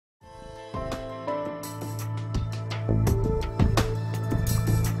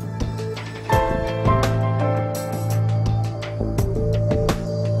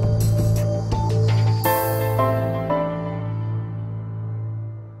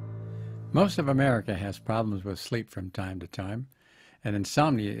Most of America has problems with sleep from time to time, and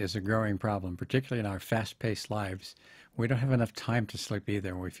insomnia is a growing problem, particularly in our fast-paced lives. We don't have enough time to sleep either,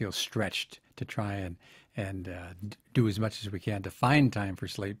 and we feel stretched to try and do as much as we can to find time for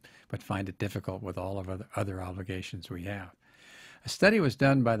sleep, but find it difficult with all of other obligations we have. A study was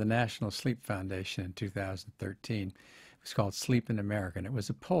done by the National Sleep Foundation in 2013. It was called Sleep in America, and it was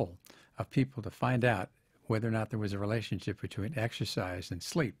a poll of people to find out whether or not there was a relationship between exercise and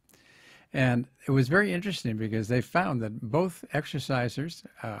sleep. And it was very interesting because they found that both exercisers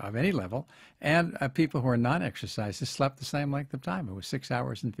of any level and people who are non-exercisers slept the same length of time. It was 6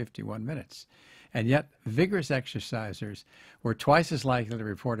 hours and 51 minutes. And yet vigorous exercisers were twice as likely to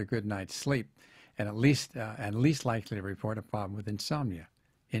report a good night's sleep and least likely to report a problem with insomnia.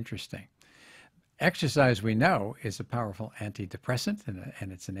 Interesting. Exercise, we know, is a powerful antidepressant,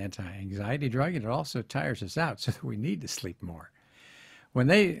 and it's an anti-anxiety drug, and it also tires us out, so that we need to sleep more. When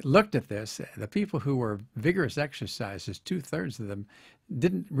they looked at this, the people who were vigorous exercisers, 2/3 of them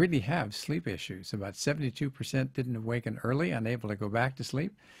didn't really have sleep issues. About 72% didn't awaken early, unable to go back to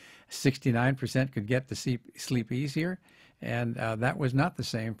sleep. 69% could get to sleep easier, and that was not the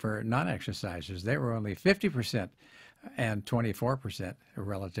same for non-exercisers. They were only 50% and 24%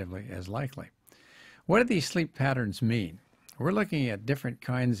 relatively as likely. What do these sleep patterns mean? We're looking at different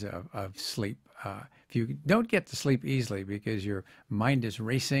kinds of sleep. If you don't get to sleep easily because your mind is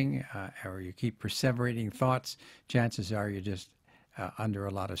racing or you keep perseverating thoughts, chances are you're just under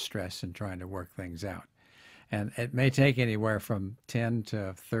a lot of stress and trying to work things out. And it may take anywhere from 10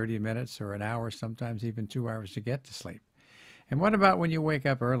 to 30 minutes or an hour, sometimes even 2 hours to get to sleep. And what about when you wake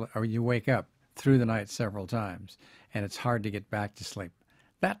up early, or you wake up through the night several times and it's hard to get back to sleep?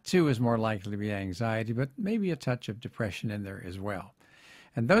 That too is more likely to be anxiety, but maybe a touch of depression in there as well.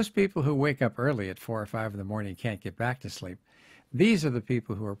 And those people who wake up early at 4 or 5 in the morning and can't get back to sleep, these are the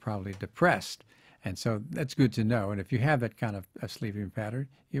people who are probably depressed. And so that's good to know. And if you have that kind of a sleeping pattern,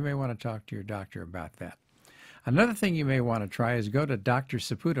 you may want to talk to your doctor about that. Another thing you may want to try is go to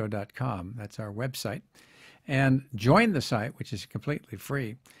drsaputo.com. That's our website. And join the site, which is completely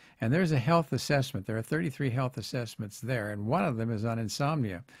free. And there's a health assessment. There are 33 health assessments there, and one of them is on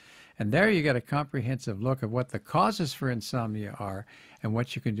insomnia. And there you get a comprehensive look of what the causes for insomnia are and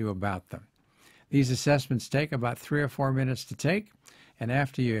what you can do about them. These assessments take about 3 or 4 minutes to take, and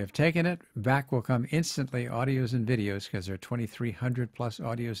after you have taken it, back will come instantly audios and videos, because there are 2,300 plus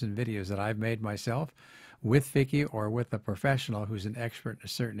audios and videos that I've made myself with Vicki or with a professional who's an expert in a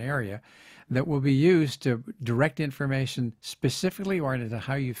certain area that will be used to direct information specifically oriented to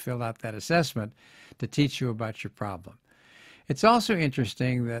how you fill out that assessment to teach you about your problem. It's also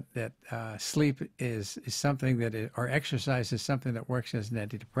interesting that sleep is something that, or exercise is something that works as an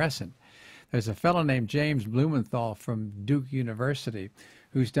antidepressant. There's a fellow named James Blumethal from Duke University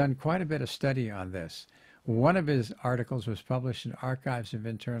who's done quite a bit of study on this. One of his articles was published in Archives of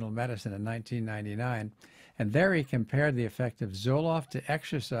Internal Medicine in 1999, and there he compared the effect of Zoloft to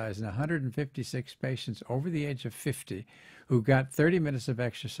exercise in 156 patients over the age of 50 who got 30 minutes of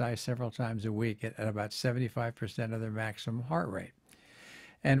exercise several times a week at about 75% of their maximum heart rate.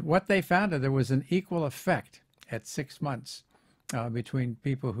 And what they found is there was an equal effect at 6 months between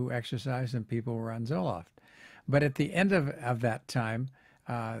people who exercised and people who were on Zoloft. But at the end of that time,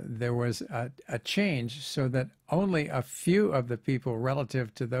 there was a change so that only a few of the people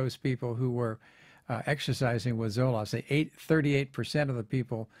relative to those people who were exercising with Zoloft, say 38% of the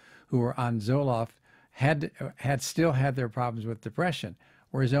people who were on Zoloft had still had their problems with depression,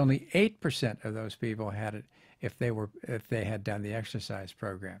 whereas only 8% of those people had it if they had done the exercise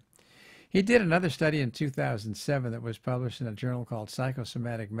program. He did another study in 2007 that was published in a journal called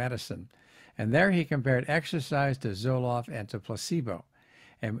Psychosomatic Medicine, and there he compared exercise to Zoloft and to placebo.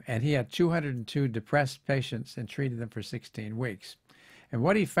 And he had 202 depressed patients and treated them for 16 weeks. And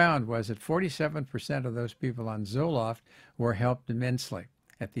what he found was that 47% of those people on Zoloft were helped immensely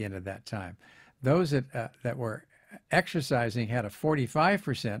at the end of that time. Those that were exercising had a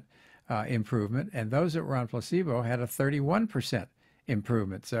 45% improvement, and those that were on placebo had a 31%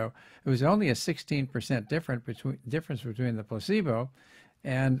 improvement. So it was only a 16% difference between the placebo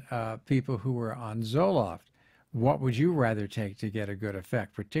and people who were on Zoloft. What would you rather take to get a good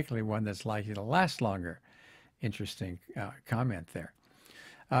effect, particularly one that's likely to last longer? Interesting comment there.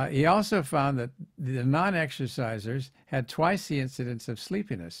 He also found that the non-exercisers had twice the incidence of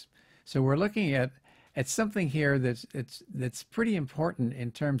sleepiness. So we're looking at something here that's pretty important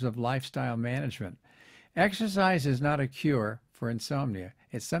in terms of lifestyle management. Exercise is not a cure for insomnia.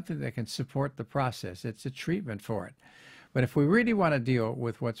 It's something that can support the process. It's a treatment for it. But if we really want to deal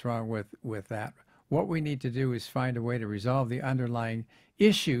with what's wrong with that, what we need to do is find a way to resolve the underlying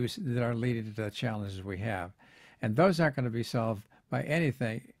issues that are leading to the challenges we have. And those aren't going to be solved by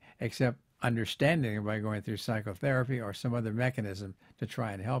anything except understanding it by going through psychotherapy or some other mechanism to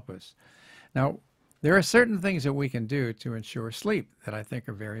try and help us. Now, there are certain things that we can do to ensure sleep that I think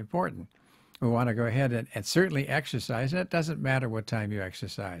are very important. We want to go ahead and certainly exercise, and it doesn't matter what time you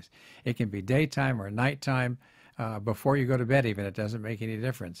exercise. It can be daytime or nighttime, before you go to bed even. It doesn't make any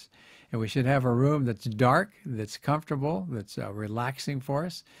difference. And we should have a room that's dark, that's comfortable, that's relaxing for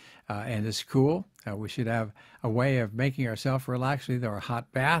us, and is cool. We should have a way of making ourselves relax, either a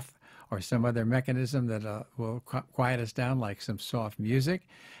hot bath or some other mechanism that will quiet us down, like some soft music.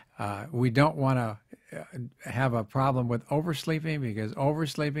 We don't want to have a problem with oversleeping, because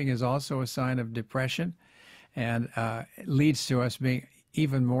oversleeping is also a sign of depression, and it leads to us being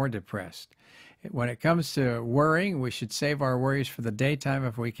even more depressed. When it comes to worrying, we should save our worries for the daytime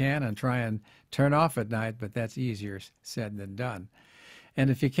if we can and try and turn off at night, but that's easier said than done. And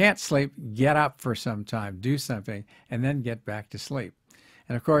if you can't sleep, get up for some time, do something, and then get back to sleep.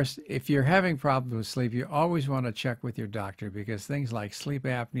 And of course, if you're having problems with sleep, you always want to check with your doctor, because things like sleep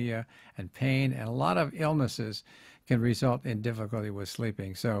apnea and pain and a lot of illnesses can result in difficulty with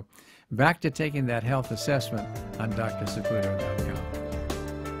sleeping. So back to taking that health assessment on drsaputo.com.